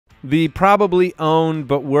The probably owned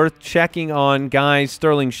but worth checking on guys: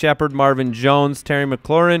 Sterling Shepard, Marvin Jones, Terry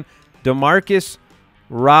McLaurin, Demarcus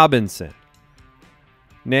Robinson.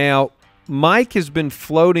 Now, Mike has been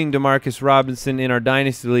floating Demarcus Robinson in our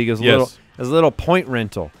Dynasty League as a little point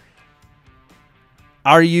rental.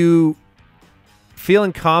 Are you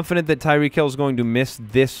feeling confident that Tyreek Hill is going to miss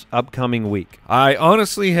this upcoming week? I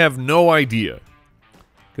honestly have no idea.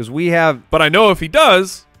 Because we have... But I know if he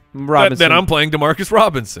does, Robinson, then I'm playing Demarcus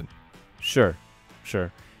Robinson. Sure.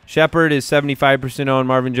 Shepard is 75% owned.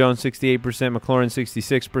 Marvin Jones, 68%. McLaurin,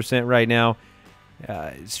 66% right now.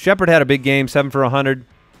 Shepard had a big game, 7 for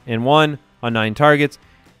 101 on 9 targets.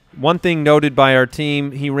 One thing noted by our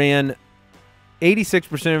team, he ran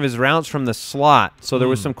 86% of his routes from the slot. So there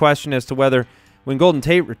was some question as to whether when Golden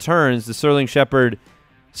Tate returns, does Sterling Shepard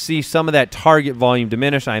see some of that target volume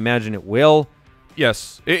diminish? I imagine it will.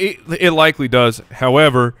 Yes, it likely does.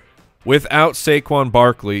 However, without Saquon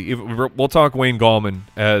Barkley, we'll talk Wayne Gallman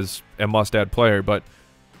as a must-add player, but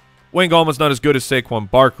Wayne Gallman's not as good as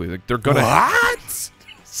Saquon Barkley. Like, they're going to... What?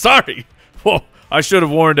 Sorry. Well, I should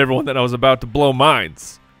have warned everyone that I was about to blow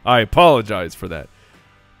minds. I apologize for that.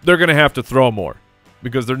 They're going to have to throw more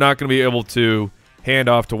because they're not going to be able to hand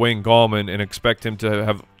off to Wayne Gallman and expect him to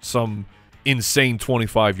have some insane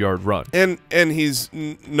 25-yard run. And he's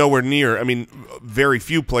nowhere near. I mean, very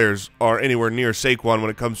few players are anywhere near Saquon when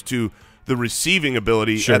it comes to the receiving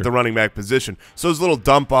ability at the running back position. So those little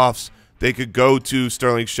dump-offs, they could go to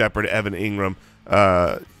Sterling Shepard, Evan Ingram.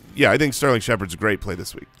 Yeah, I think Sterling Shepard's a great play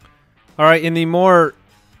this week. All right, in the more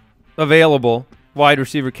available wide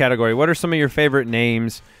receiver category, what are some of your favorite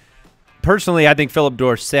names? Personally, I think Philip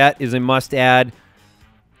Dorsett is a must-add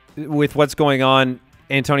with what's going on.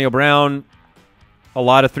 Antonio Brown, a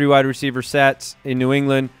lot of 3 wide receiver sets in New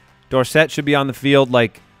England. Dorsett should be on the field.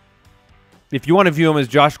 Like, if you want to view him as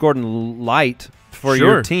Josh Gordon light for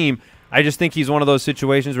your team, I just think he's one of those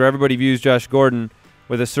situations where everybody views Josh Gordon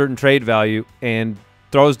with a certain trade value and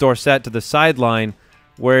throws Dorsett to the sideline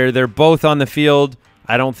where they're both on the field.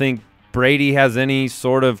 I don't think Brady has any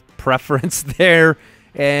sort of preference there,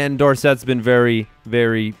 and Dorsett's been very,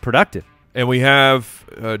 very productive. And we have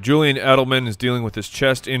Julian Edelman is dealing with his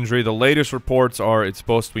chest injury. The latest reports are it's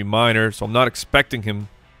supposed to be minor, so I'm not expecting him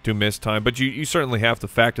to miss time. But you certainly have to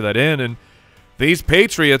factor that in. And these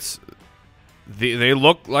Patriots, they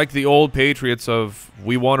look like the old Patriots of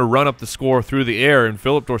we want to run up the score through the air. And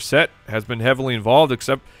Philip Dorsett has been heavily involved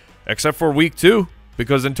except for week 2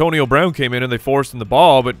 because Antonio Brown came in and they forced him the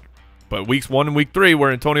ball. But weeks 1 and week 3 where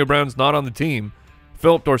Antonio Brown's not on the team,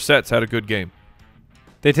 Philip Dorsett's had a good game.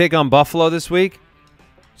 They take on Buffalo this week.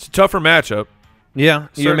 It's a tougher matchup. Yeah.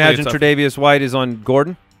 Certainly you imagine Tre'Davious White is on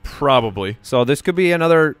Gordon? Probably. So this could be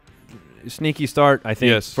another sneaky start, I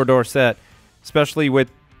think, for Dorsett, especially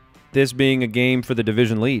with this being a game for the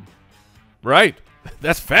division lead. Right.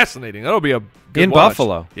 That's fascinating. That'll be a good in watch.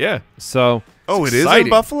 Buffalo. Yeah. So it is in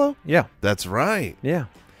Buffalo? Yeah. That's right. Yeah.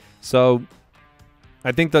 So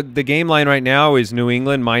I think the game line right now is New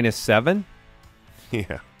England -7.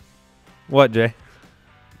 Yeah. What, Jay?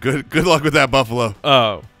 Good luck with that, Buffalo.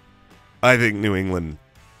 Oh. I think New England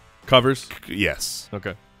covers? Yes.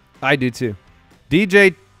 Okay. I do too.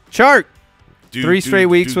 DJ Chark. 3 straight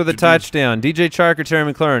weeks with a touchdown. DJ Chark or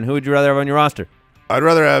Terry McLaurin? Who would you rather have on your roster? I'd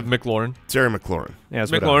rather have McLaurin. Terry McLaurin. Yeah,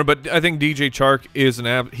 McLaurin, but I think DJ Chark is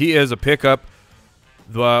he is a pickup.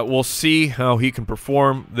 We'll see how he can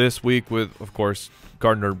perform this week with, of course,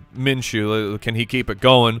 Gardner Minshew. Can he keep it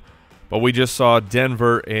going? But we just saw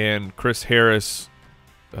Denver and Chris Harris.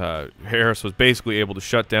 Harris was basically able to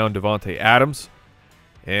shut down Devontae Adams,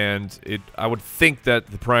 and I would think that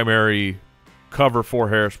the primary cover for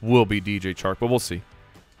Harris will be DJ Chark, but we'll see.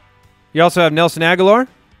 You also have Nelson Aguilar,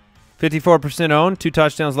 54% owned, 2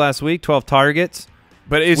 touchdowns last week, 12 targets.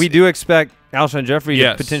 But we do expect Alshon Jeffrey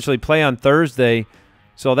to potentially play on Thursday,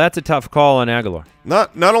 so that's a tough call on Aguilar.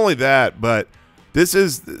 Not only that, but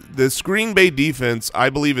this Green Bay defense, I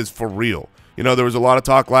believe, is for real. You know, there was a lot of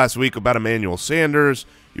talk last week about Emmanuel Sanders.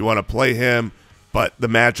 You want to play him, but the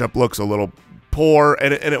matchup looks a little poor,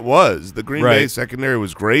 and it was. The Green Bay secondary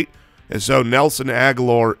was great, and so Nelson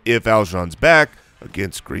Aguilar, if Alshon's back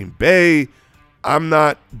against Green Bay, I'm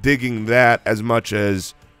not digging that as much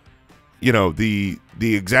as, you know, the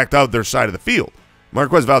exact other side of the field.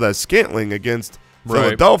 Marquez Valdez-Scantling against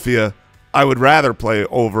Philadelphia, I would rather play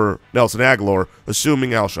over Nelson Aguilar,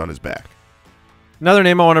 assuming Alshon is back. Another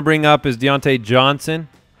name I want to bring up is Deontay Johnson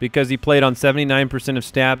because he played on 79% of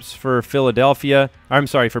snaps for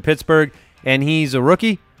for Pittsburgh, and he's a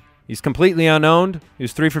rookie. He's completely unowned. He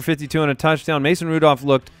was 3 for 52 and a touchdown. Mason Rudolph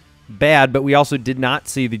looked bad, but we also did not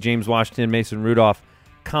see the James Washington-Mason Rudolph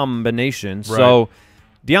combination. So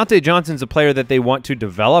Deontay Johnson's a player that they want to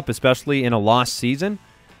develop, especially in a lost season.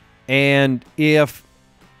 And if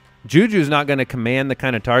Juju's not going to command the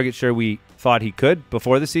kind of target share we thought he could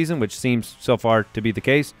before the season, which seems so far to be the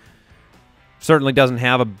case, certainly doesn't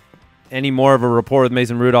have any more of a rapport with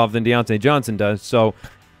Mason Rudolph than Deontay Johnson does. So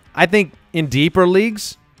I think in deeper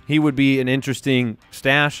leagues, he would be an interesting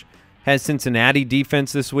stash. Has Cincinnati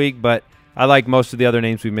defense this week, but I like most of the other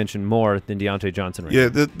names we mentioned more than Deontay Johnson right now.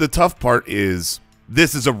 The tough part is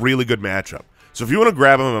this is a really good matchup. So if you want to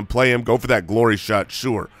grab him and play him, go for that glory shot,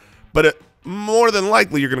 sure. But more than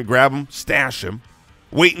likely you're going to grab him, stash him,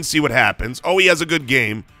 wait and see what happens. Oh, he has a good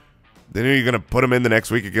game. Then are you going to put him in the next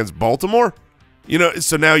week against Baltimore? You know,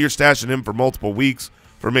 so now you're stashing him for multiple weeks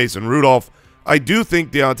for Mason Rudolph. I do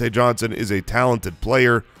think Deontay Johnson is a talented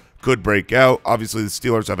player, could break out. Obviously, the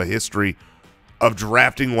Steelers have a history of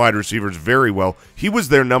drafting wide receivers very well. He was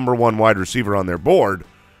their #1 wide receiver on their board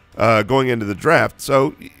going into the draft.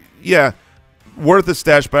 So, yeah, worth a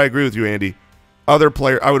stash, but I agree with you, Andy. Other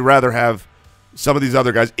player, I would rather have some of these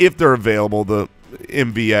other guys, if they're available, the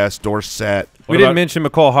MVS, Dorsett. We didn't mention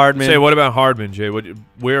McCole Hardman. Say, what about Hardman, Jay?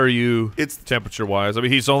 Where are you temperature-wise? I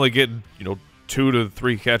mean, he's only getting, 2 to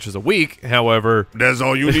 3 catches a week. However, that's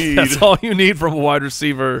all you need. That's all you need from a wide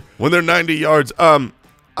receiver. When they're 90 yards,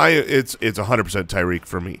 it's 100% Tyreek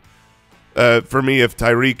for me. For me, if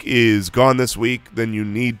Tyreek is gone this week, then you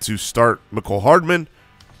need to start McCole Hardman.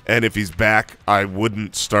 And if he's back, I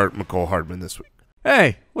wouldn't start McCole Hardman this week.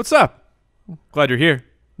 Hey, what's up? Glad you're here.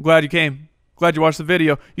 I'm glad you came. Glad you watched the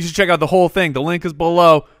video. You should check out the whole thing. The link is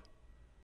below.